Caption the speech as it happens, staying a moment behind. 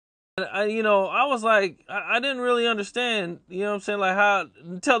I was like, I didn't really understand, you know what I'm saying, like how,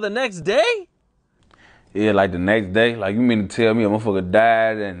 until the next day? Yeah, like the next day, like you mean to tell me a motherfucker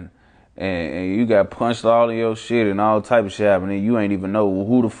died and you got punched all in your shit and all type of shit happened and you ain't even know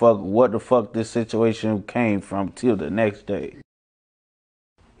what the fuck this situation came from till the next day.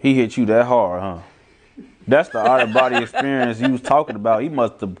 He hit you that hard, huh? That's the out of body experience he was talking about. He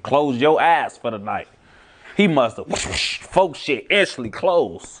must have closed your ass for the night. He must have, folks shit instantly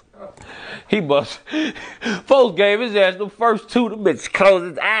closed. Folks gave his ass the first two, the bitch closed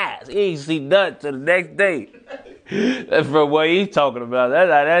his eyes. He ain't see nothing till the next day. That's from what he's talking about.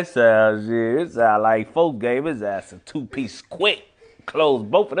 That's how that sounds, shit. It sounds like folks gave his ass a two-piece quick.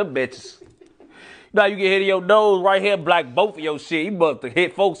 Closed both of them bitches. Now you get hit in your nose, right here, black both of your shit. He must have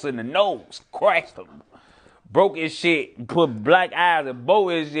hit folks in the nose, crashed them. Broke his shit, put black eyes in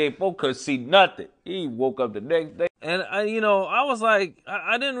both his shit. Folks couldn't see nothing. He woke up the next day. And I was like,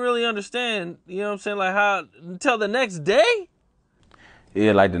 I didn't really understand, you know what I'm saying, like how, until the next day?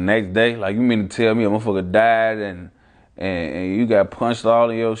 Yeah, like the next day, like you mean to tell me a motherfucker died and you got punched all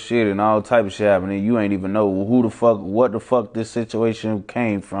in your shit and all type of shit happened and you ain't even know what the fuck this situation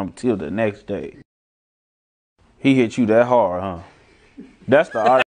came from till the next day. He hit you that hard, huh? That's the